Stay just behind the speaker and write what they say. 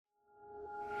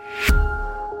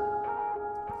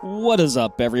What is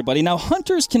up, everybody? Now,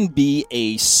 hunters can be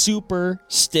a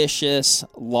superstitious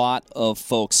lot of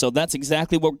folks, so that's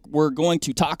exactly what we're going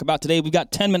to talk about today. We've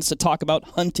got 10 minutes to talk about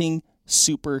hunting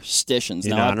superstitions.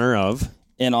 In honor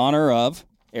of,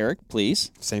 Eric,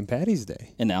 please. St. Patty's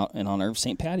Day. In honor of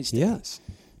St. Patty's Day. Yes.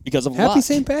 Because of Happy luck.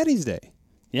 St. Patty's Day.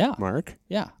 Yeah. Mark.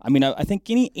 Yeah. I mean, I think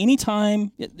any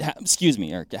time, excuse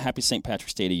me, Eric, happy St.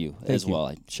 Patrick's Day to you as well.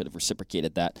 I should have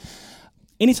reciprocated that.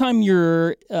 Anytime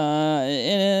you're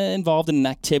involved in an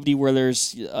activity where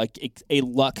there's a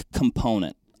luck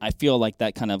component, I feel like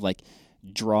that kind of like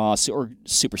draws or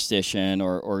superstition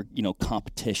or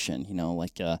competition,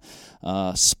 like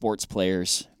sports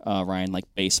players, Ryan, like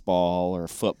baseball or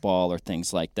football or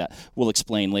things like that. We'll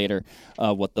explain later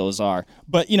what those are.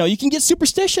 But, you can get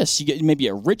superstitious. You get maybe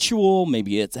a ritual,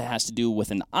 maybe it has to do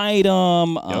with an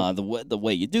item, the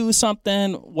way you do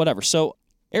something, whatever. So,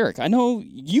 Eric, I know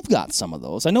you've got some of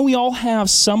those. I know we all have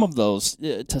some of those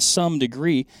to some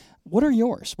degree. What are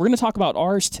yours? We're going to talk about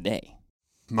ours today.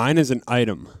 Mine is an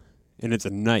item, and it's a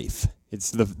knife.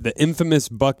 It's the infamous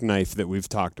buck knife that we've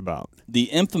talked about. The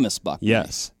infamous buck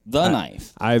yes. knife. The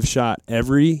knife. I've shot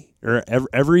every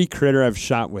critter I've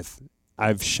shot with.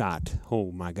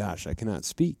 Oh, my gosh, I cannot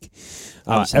speak.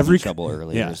 I was having trouble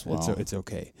earlier as well. It's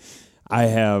okay. I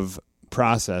have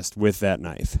processed with that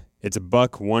knife. It's a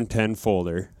buck 110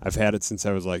 folder. I've had it since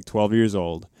I was like 12 years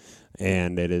old,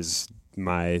 and it is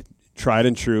my tried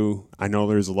and true. I know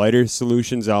there's lighter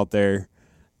solutions out there.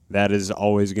 That is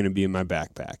always going to be in my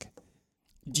backpack.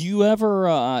 Do you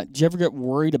ever get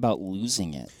worried about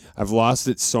losing it? I've lost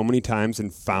it so many times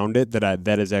and found it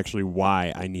that is actually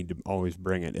why I need to always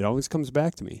bring it. It always comes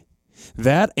back to me.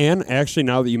 That, and actually,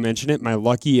 now that you mention it, my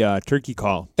lucky turkey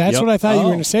call. That's what I thought you were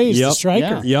going to say, is the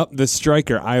striker. Yeah. Yep, the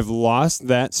striker. I've lost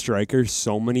that striker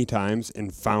so many times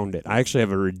and found it. I actually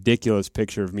have a ridiculous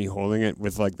picture of me holding it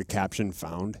with, like, the caption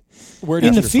found.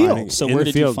 In the field. So where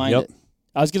did you find it?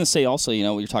 I was going to say also,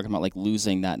 what you're talking about, like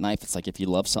losing that knife. It's like if you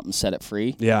love something, set it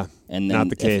free. Yeah, and then not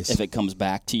the case. If it comes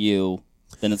back to you,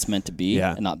 then it's meant to be.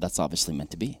 Yeah. And that's obviously meant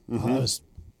to be. Mm-hmm. Oh,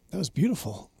 that was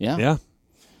beautiful. Yeah. Yeah.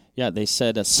 Yeah, they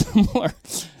said a similar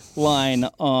line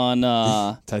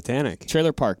on Titanic.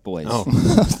 Trailer Park Boys. Oh.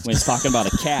 When he's talking about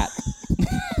a cat.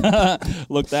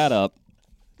 Look that up.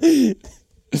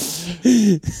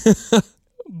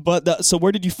 But so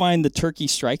where did you find the turkey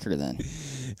striker then?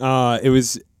 It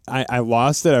was I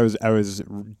lost it. I was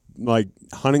like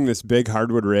hunting this big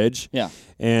hardwood ridge. Yeah.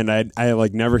 And I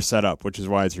like never set up, which is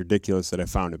why it's ridiculous that I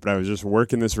found it. But I was just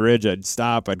working this ridge. I'd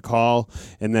stop, I'd call,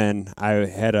 and then I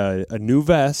had a new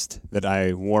vest that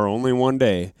I wore only one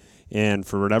day. And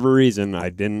for whatever reason, I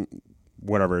didn't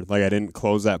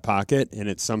close that pocket, and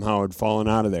it somehow had fallen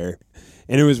out of there.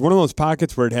 And it was one of those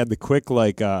pockets where it had the quick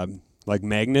like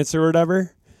magnets or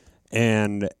whatever.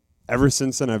 And ever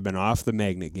since then, I've been off the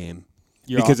magnet game.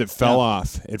 It fell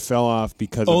off. It fell off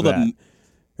because of that.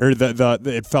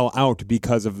 It fell out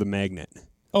because of the magnet.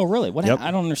 Oh, really? What? Yep.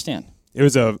 I don't understand. It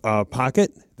was a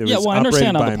pocket that was I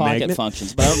understand how the pocket magnet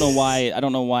functions, but I don't know why. I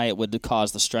don't know why it would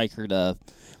cause the striker to.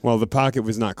 Well, the pocket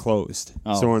was not closed.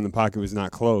 Oh. So when the pocket was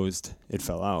not closed, it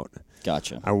fell out.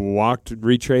 Gotcha. I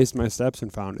retraced my steps,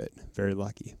 and found it. Very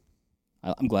lucky.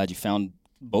 I'm glad you found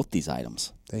both these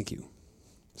items. Thank you.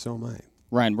 So am I.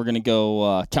 Ryan, we're going to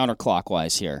go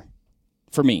counterclockwise here.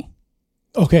 For me.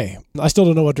 Okay. I still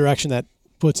don't know what direction that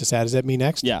puts us at. Is that me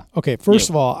next? Yeah. Okay. First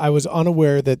of all, I was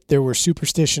unaware that there were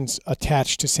superstitions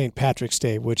attached to St. Patrick's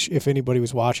Day, which if anybody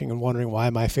was watching and wondering why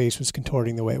my face was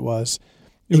contorting the way it was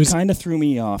kind of threw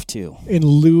me off too. In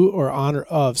lieu or honor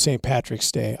of St. Patrick's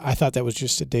Day. I thought that was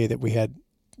just a day that we had,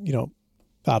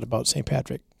 thought about St.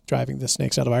 Patrick driving the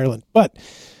snakes out of Ireland. But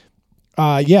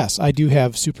yes, I do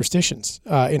have superstitions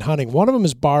in hunting. One of them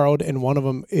is borrowed, and one of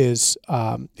them is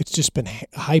it's just been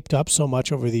hyped up so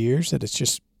much over the years that it's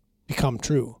just become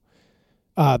true.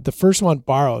 The first one,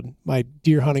 borrowed, my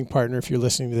dear hunting partner, if you're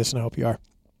listening to this, and I hope you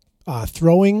are,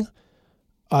 throwing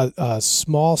a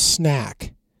small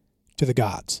snack to the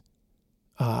gods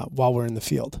while we're in the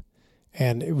field.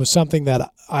 And it was something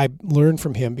that I learned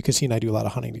from him because he and I do a lot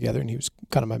of hunting together, and he was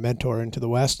kind of my mentor into the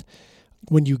West.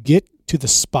 When you get to the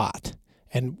spot,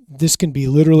 and this can be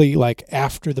literally like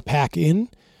after the pack in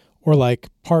or like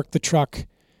park the truck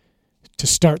to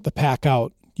start the pack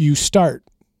out, you start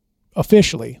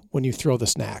officially when you throw the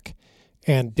snack.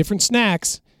 And different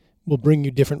snacks will bring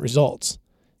you different results.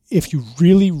 If you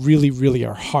really, really, really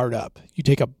are hard up, you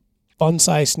take a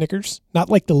fun-size Snickers, not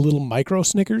like the little micro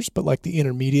Snickers, but like the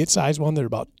intermediate size one. They're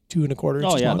about 2 1/4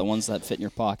 inches. Oh, yeah, long. the ones that fit in your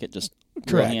pocket, just real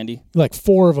Correct. handy. Like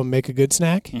 4 of them make a good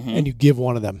snack, and you give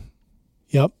one of them.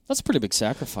 Yep, That's a pretty big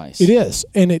sacrifice. it is,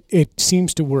 and it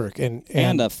seems to work. And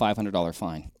And a $500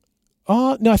 fine.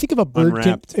 no, I think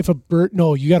Unwrapped.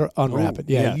 no, you got to unwrap it.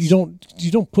 Yeah, yes.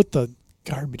 you don't put the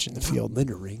garbage in the field.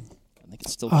 Littering. I think it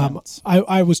still counts.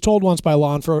 I was told once by a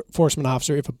law enforcement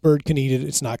officer, if a bird can eat it,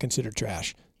 it's not considered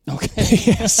trash. Okay.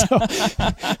 Yeah,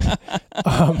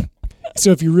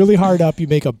 so if you're really hard up, you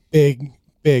make a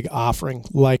big offering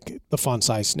like the fun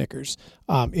size Snickers.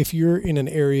 If you're in an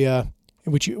area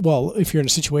in which if you're in a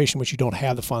situation in which you don't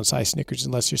have the fun size Snickers,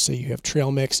 unless you say you have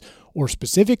trail mix or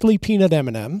specifically peanut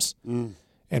M&Ms,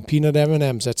 and peanut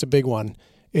M&Ms, that's a big one.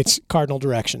 It's cardinal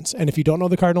directions, and if you don't know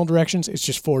the cardinal directions, it's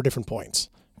just 4 different points,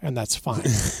 and that's fine.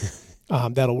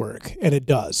 That'll work, and it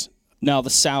does. Now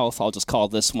the South, I'll just call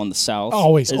this one the South.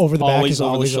 Always over the back always is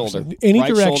over always the shoulder. over. Any right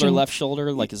direction, shoulder, left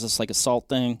shoulder. Like, is this like a salt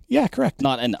thing? Yeah, correct.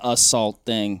 Not an assault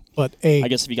thing. But I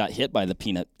guess if you got hit by the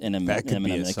peanut and That could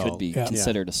be it could assault. be Yeah.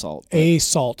 considered assault. a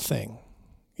salt thing.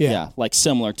 Yeah, like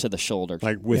similar to the shoulder.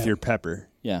 Like with Yeah. your pepper.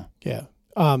 Yeah. Yeah.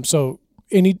 So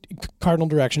any cardinal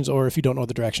directions, or if you don't know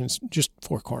the directions, just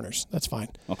 4 corners. That's fine.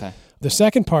 Okay. The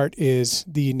second part is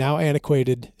the now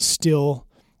antiquated, still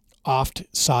oft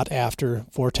sought after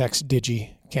Vortex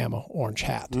Digi Camo orange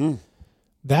hat.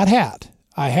 That hat,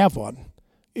 I have one,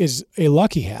 is a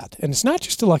lucky hat. And it's not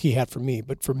just a lucky hat for me,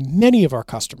 but for many of our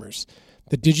customers.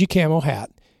 The Digi Camo hat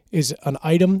is an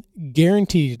item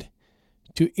guaranteed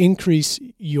to increase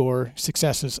your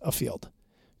successes afield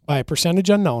by a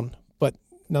percentage unknown, but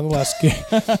nonetheless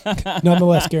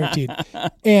guaranteed.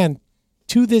 And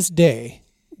to this day,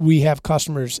 we have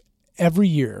customers every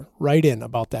year write in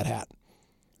about that hat.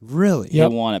 Really? Yep.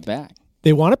 They want it back.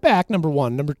 They want it back, number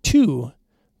one. Number two,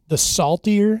 the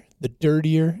saltier, the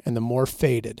dirtier, and the more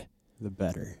faded, The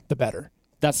better. the better.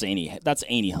 That's any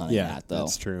hunting hat though.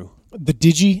 That's true. The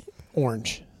Digi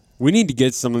Orange. We need to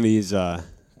get some of these The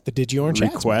Digi Orange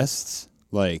hats. requests.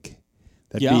 Like,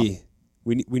 that'd Yeah. be.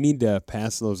 We need to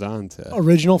pass those on to.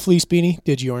 Original fleece beanie,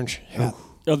 Digi Orange hat.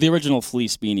 Oh, the original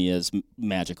fleece beanie is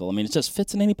magical. I mean, it just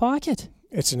fits in any pocket.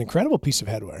 It's an incredible piece of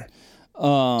headwear.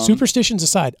 Superstitions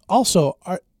aside, also,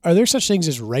 are there such things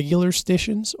as regular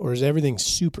stitions, or is everything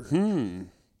super?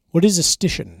 What is a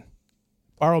stition?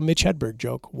 Borrow Mitch Hedberg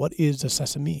joke. What is a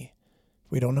sesame?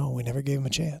 We don't know. We never gave him a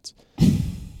chance.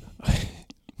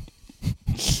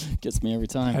 Gets me every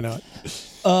time. I know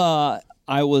it.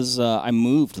 I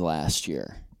moved last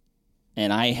year,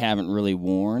 and I haven't really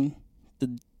worn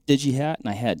the Digi hat, and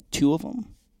I had 2 of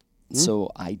them, so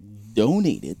I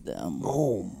donated them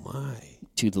Oh my!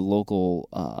 to the local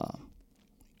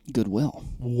Goodwill.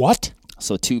 What?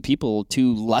 So 2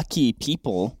 lucky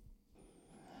people.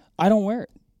 I don't wear it.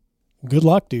 Good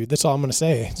luck, dude. That's all I'm going to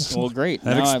say. Well, great.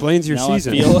 That Now explains your now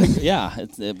season. I feel like, yeah,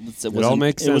 it was all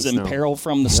makes it was sense in now. peril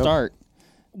from the start.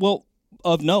 Well,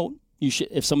 of note, you should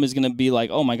if somebody's going to be like,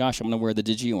 oh my gosh, I'm going to wear the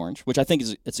Digi Orange, which I think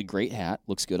it's a great hat,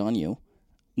 looks good on you.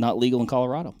 Not legal in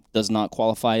Colorado. Does not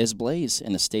qualify as blaze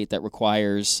in a state that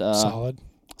requires solid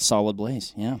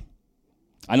blaze. Yeah,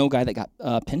 I know a guy that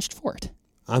got pinched for it.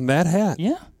 On that hat?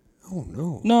 Yeah. Oh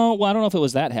no! No, well, I don't know if it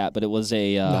was that hat, but it was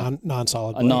a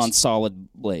Non-solid. a blaze. non-solid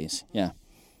blaze. Yeah.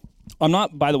 I'm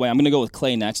not. By the way, I'm going to go with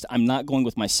Clay next. I'm not going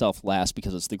with myself last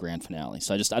because it's the grand finale.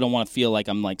 So I don't want to feel like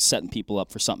I'm like setting people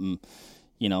up for something,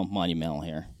 monumental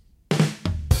here.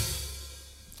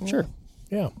 Sure,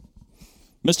 Yeah.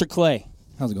 Mr. Clay,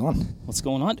 How's it going? what's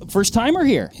going on? First timer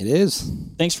here. It is.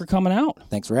 Thanks for coming out.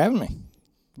 Thanks for having me.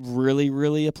 Really,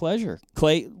 really a pleasure.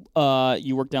 Clay,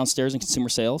 you work downstairs in consumer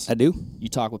sales. I do. You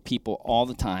talk with people all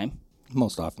the time,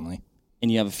 Most oftenly.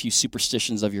 and you have a few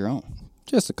superstitions of your own.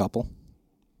 Just a couple.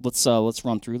 Let's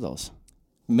run through those.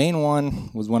 Main one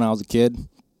was when I was a kid.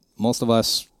 Most of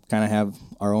us kind of have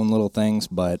our own little things,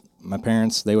 but my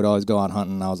parents, they would always go out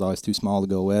hunting. I was always too small to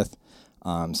go with.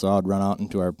 So I would run out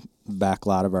into our back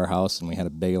lot of our house, and we had a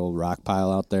big old rock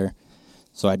pile out there.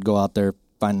 So I'd go out there,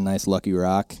 find a nice lucky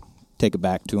rock, take it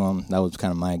back to them. That was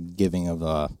kind of my giving of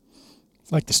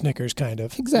Like the Snickers, kind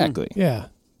of. Exactly. Yeah.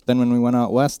 Then when we went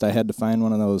out west, I had to find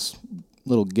one of those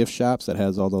little gift shops that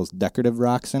has all those decorative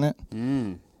rocks in it.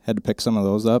 Had to pick some of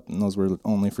those up, and those were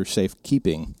only for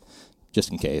safekeeping,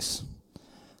 just in case.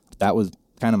 That was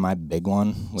kind of my big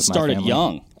one with Started my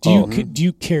family. young. Do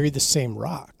you carry the same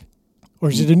rock,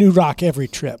 or is it a new rock every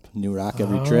trip? New rock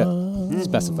every trip,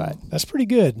 specified. That's pretty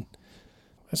good.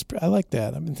 I like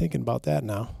that. I've been thinking about that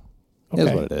now. It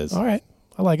is what it is. All right,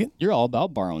 I like it. You're all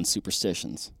about borrowing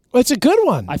superstitions. Well, it's a good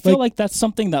one. I feel like that's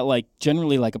something that like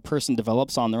generally like a person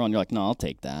develops on their own. You're like, no, I'll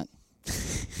take that.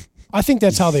 I think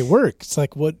that's how they work. It's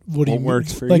like what do you What works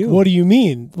mean? for like you? what do you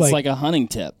mean? It's like a hunting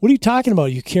tip. What are you talking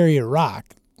about? You carry a rock.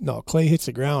 Clay hits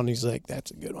the ground. And he's like,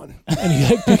 that's a good one. And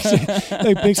he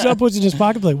picks it up, puts it in his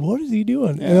pocket, like, what is he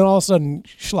doing? And then all of a sudden,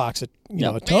 schlocks a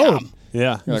toad.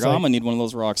 Yeah. You're like, oh, I'm going to need one of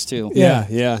those rocks too.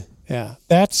 Yeah.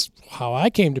 That's how I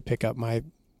came to pick up my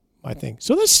thing.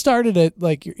 So this started at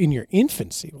like in your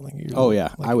infancy.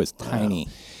 I was tiny.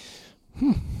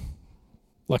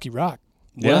 Lucky Rock.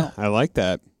 Yeah, I like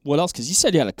that. What else? Because you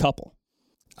said you had a couple.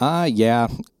 Yeah,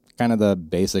 kind of the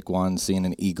basic ones, seeing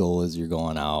an eagle as you're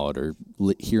going out or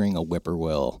hearing a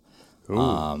whippoorwill.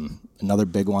 Another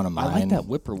big one of mine. I like that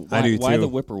whippoorwill. I do Why too. the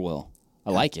whippoorwill?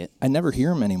 I like it. I never hear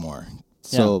them anymore.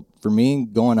 So for me,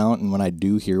 going out and when I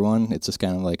do hear one, it's just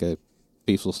kind of like a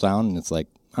peaceful sound, and it's like,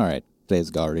 all right,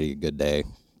 today's already a good day.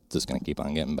 It's just going to keep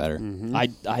on getting better. Mm-hmm.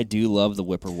 I do love the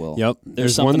whippoorwill. Yep.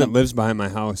 There's one that lives behind my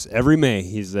house. Every May,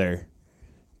 he's there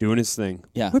doing his thing.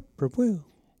 Yeah. Whippoorwill.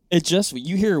 It just,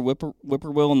 you hear a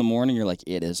whippoorwill in the morning, you're like,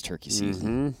 it is turkey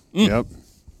season. Yep.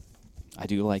 I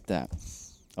do like that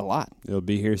a lot. It'll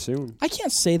be here soon. I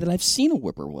can't say that I've seen a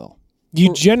whippoorwill.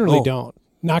 You generally don't.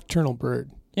 Nocturnal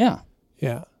bird. Yeah.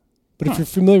 Yeah. But if you're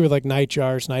familiar with like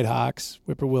nightjars, nighthawks,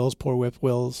 whippoorwills, poor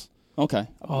whipwills. Okay.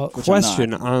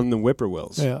 Question on the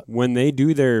whippoorwills. Yeah. When they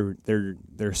do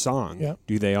their song,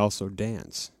 do they also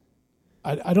dance?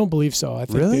 I don't believe so. I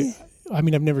think Really? I've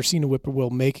never seen a whippoorwill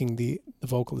making the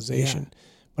vocalization,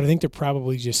 but I think they're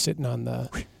probably just sitting on the.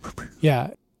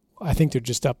 Yeah, I think they're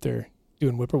just up there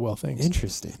doing whippoorwill things.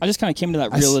 Interesting. I just kind of came to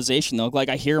that realization, though. Like,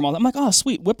 I hear them all. I'm like, oh,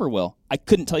 sweet, whippoorwill. I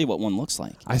couldn't tell you what one looks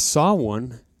like. I saw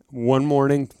one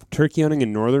morning turkey hunting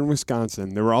in northern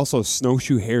Wisconsin. There were also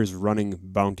snowshoe hares running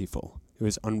bountiful. It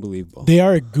was unbelievable. They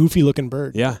are a goofy looking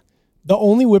bird. Yeah. The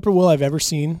only whippoorwill I've ever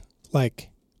seen, like,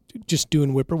 just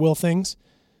doing whippoorwill things,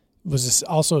 was this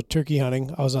also turkey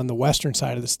hunting. I was on the western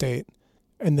side of the state,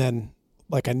 and then,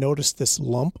 like, I noticed this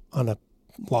lump on a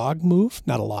log move.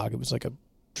 Not a log. It was like a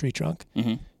tree trunk.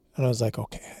 Mm-hmm. And I was like,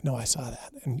 okay, I know I saw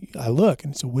that. And I look,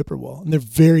 and it's a whippoorwill. And they're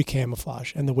very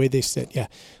camouflaged. And the way they sit,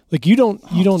 like you don't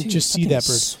Dude, just see that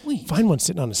bird. Sweet. Find one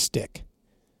sitting on a stick.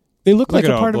 They look like at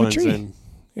a how it part of a blends tree. in.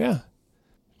 Yeah.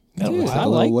 Dude, I a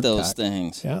little like woodcock. those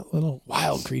things. Yeah, little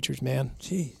wild creatures, man.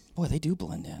 Gee. Boy, they do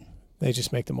blend in. They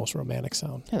just make the most romantic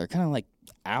sound. Yeah, they're kind of like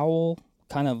owl,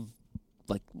 kind of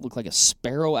like look like a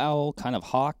sparrow owl, kind of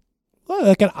hawk. Well,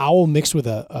 like an owl mixed with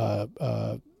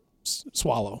a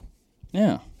swallow.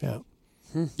 Yeah. Yeah.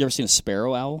 You ever seen a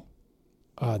sparrow owl?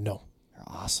 No. They're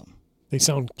awesome. They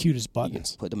sound cute as You can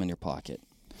buttons. put them in your pocket.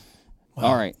 Wow.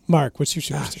 All right. Mark, what's your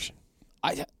superstition?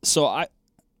 I've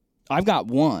got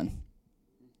one.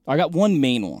 I got one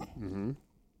main one. Mm-hmm.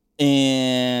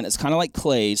 And it's kind of like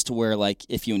Clay's, to where, like,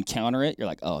 if you encounter it, you're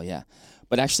like, oh, yeah.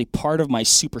 But actually, part of my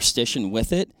superstition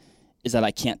with it is that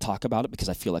I can't talk about it because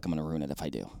I feel like I'm going to ruin it if I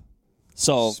do.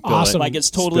 So, Awesome. like,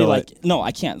 it's totally Spill like, it. no,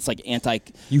 I can't. It's like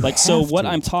You so have what to.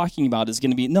 I'm talking about is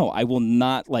going to be, no, I will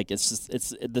not, like, this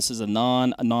is a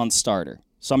non-starter.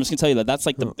 So I'm just going to tell you that that's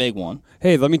like the big one.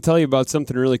 Hey, let me tell you about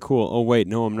something really cool. Oh, wait,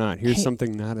 no, I'm not. Here's Hey,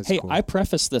 something not as Hey, cool. I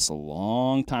prefaced this a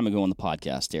long time ago on the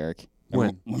podcast, Eric.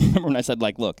 When? Remember when I said,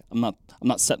 like, look, I'm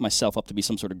not setting myself up to be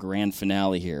some sort of grand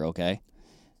finale here, okay?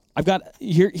 I've got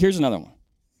here's another one.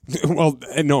 Well,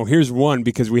 no, here's one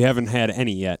because we haven't had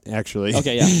any yet, actually.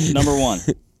 Okay, yeah.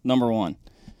 Number one.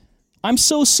 I'm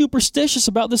so superstitious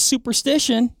about this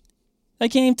superstition, I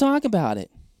can't even talk about it.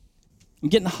 I'm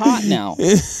getting hot now.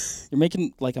 You're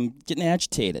making, like, I'm getting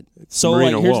agitated. So,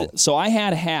 like, merino wool. so I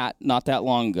had a hat not that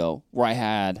long ago where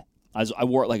I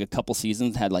wore it like a couple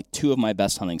seasons, had like 2 of my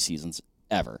best hunting seasons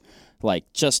ever.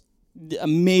 Like, just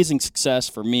amazing success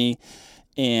for me.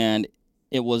 And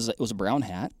it was a brown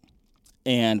hat,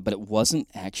 but it wasn't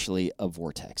actually a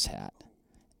Vortex hat.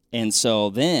 And so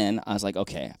then I was like,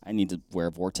 okay, I need to wear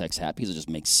a Vortex hat because it just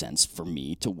makes sense for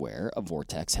me to wear a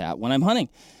Vortex hat when I'm hunting.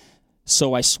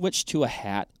 So I switched to a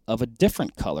hat of a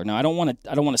different color. Now I don't want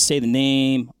to say the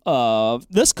name of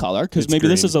this color because It's maybe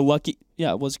this green. is a lucky.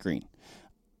 Yeah, it was green.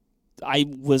 I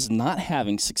was not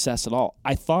having success at all.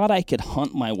 I thought I could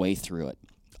hunt my way through it.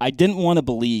 I didn't want to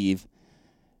believe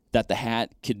that the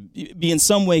hat could be in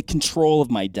some way control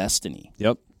of my destiny.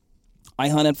 Yep. I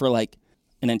hunted for like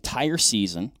an entire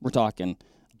season. We're talking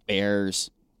bears,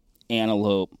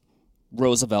 antelope,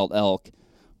 Roosevelt elk,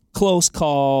 close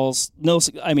calls,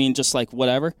 just like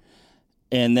whatever.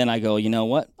 And then I go, you know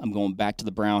what? I'm going back to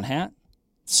the brown hat.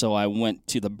 So I went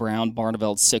to the brown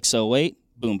Barneveld 608.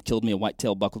 Boom, killed me a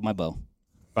whitetail buck with my bow.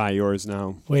 Buy yours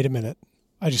now. Wait a minute.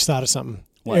 I just thought of something.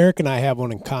 What? Eric and I have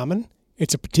one in common.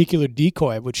 It's a particular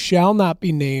decoy which shall not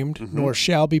be named nor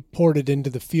shall be ported into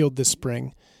the field this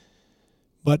spring.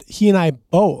 But he and I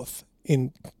both,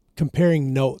 in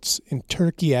comparing notes in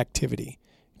turkey activity,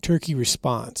 turkey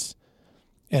response,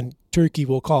 and turkey,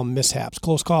 we'll call them mishaps,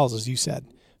 close calls, as you said.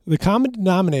 The common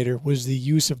denominator was the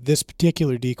use of this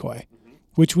particular decoy,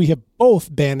 which we have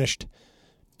both banished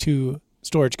to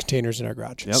storage containers in our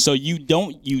garage. Yep. So you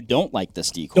don't like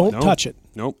this decoy, Don't Nope. touch it.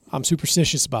 Nope. I'm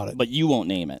superstitious about it. but you won't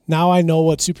name it. Now I know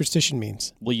what superstition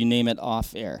means. Will you name it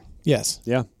off air? Yes.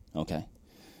 Yeah. Okay.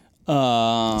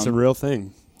 It's a real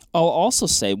thing. I'll also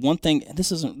say one thing.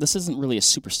 This isn't really a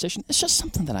superstition. It's just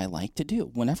something that I like to do.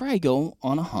 Whenever I go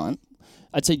on a hunt,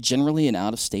 I'd say generally an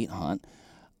out-of-state hunt,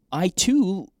 I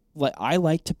too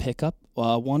like to pick up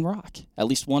one rock, at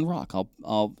least one rock.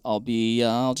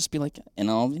 I'll just be like, and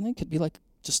it could be like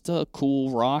just a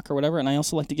cool rock or whatever. And I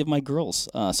also like to give my girls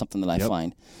something that I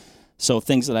find. So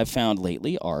things that I've found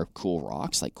lately are cool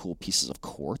rocks, like cool pieces of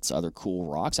quartz, other cool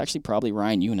rocks. Actually, probably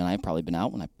Ryan, you and I have probably been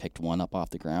out when I picked one up off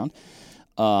the ground.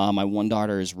 My one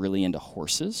daughter is really into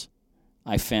horses.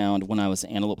 I found when I was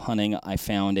antelope hunting, I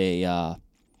found a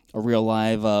real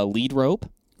live lead rope.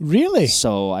 Really?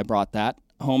 So I brought that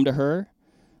home to her.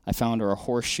 I found her a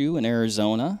horseshoe in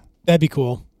Arizona. That'd be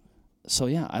cool. So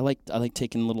yeah, I like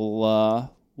taking little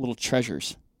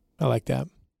treasures. I like that.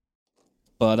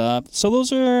 But so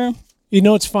those are. You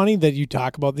know, it's funny that you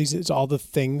talk about these. It's all the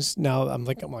things. Now I'm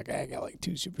like, I got like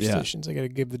 2 superstitions. I got to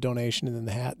give the donation and then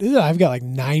the hat. I've got like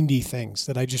 90 things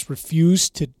that I just refuse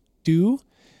to do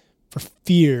for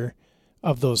fear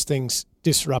of those things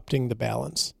disrupting the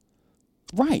balance.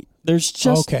 Right. There's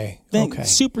just Okay.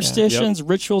 superstitions,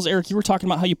 rituals. Eric, you were talking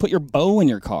about how you put your bow in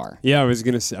your car. Yeah, I was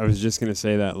just gonna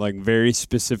say that, like, very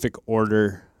specific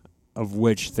order of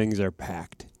which things are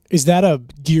packed. Is that a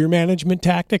gear management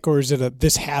tactic, or is it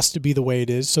this has to be the way it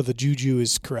is so the juju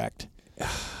is correct?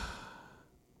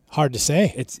 Hard to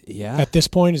say. At this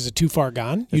point, is it too far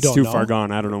gone? You It's don't too know. far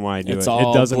gone. I don't know why I do It's it.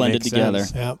 all It doesn't blended make together.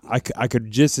 sense. Yep. I could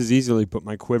just as easily put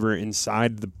my quiver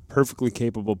inside the perfectly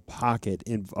capable pocket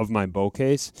of my bow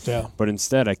case, Yeah. but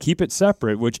instead I keep it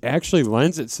separate, which actually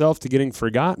lends itself to getting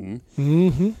forgotten.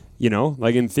 Mm-hmm. You know,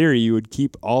 like in theory, you would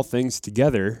keep all things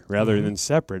together rather than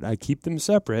separate. I keep them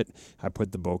separate. I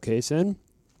put the bow case in,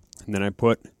 and then I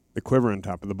put the quiver on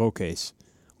top of the bow case.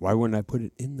 Why wouldn't I put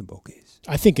it in the bow case?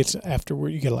 I think it's afterward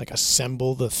you got to like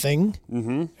assemble the thing,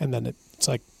 Mm-hmm. and then it's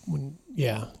like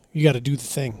you got to do the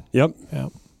thing. Yep. Yeah.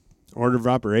 Order of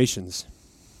operations.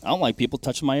 I don't like people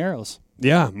touching my arrows.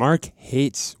 Yeah, Mark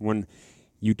hates when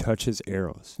you touch his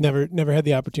arrows. Never had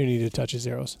the opportunity to touch his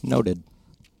arrows. Noted.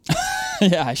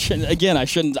 Yeah, I shouldn't. Again, I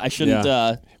shouldn't.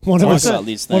 Yeah. One of talk us, about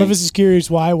these one of things. us is curious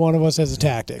why one of us has a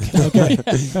tactic. Okay.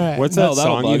 All right. What's No, that that'll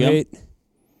song bug you him. hate?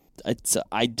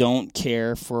 I don't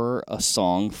care for a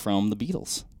song from the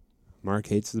Beatles. Mark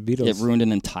hates the Beatles. It ruined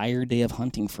an entire day of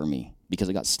hunting for me because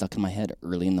it got stuck in my head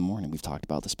early in the morning. We've talked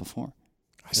about this before.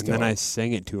 And then I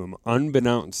sang it to him,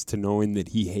 unbeknownst to knowing that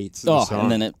he hates the song.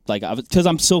 And then it because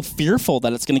I'm so fearful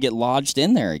that it's going to get lodged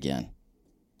in there again.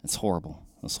 It's horrible.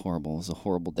 It's horrible. It was a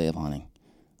horrible day of hunting,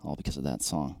 all because of that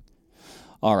song.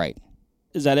 All right,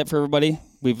 is that it for everybody?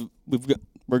 We're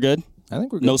good. I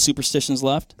think we're good. No superstitions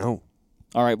left. No.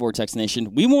 All right, Vortex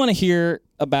Nation, we want to hear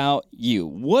about you.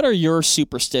 What are your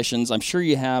superstitions? I'm sure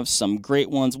you have some great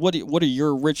ones. What are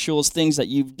your rituals, things that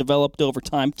you've developed over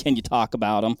time? Can you talk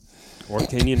about them? Or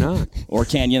can you not? Or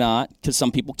can you not? Because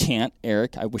some people can't.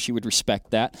 Eric, I wish you would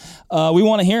respect that. We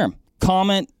want to hear them.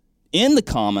 Comment in the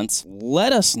comments.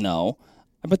 Let us know.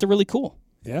 I bet they're really cool.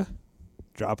 Yeah.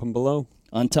 Drop them below.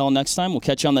 Until next time, we'll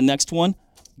catch you on the next one.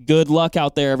 Good luck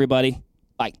out there, everybody.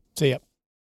 Bye. See ya.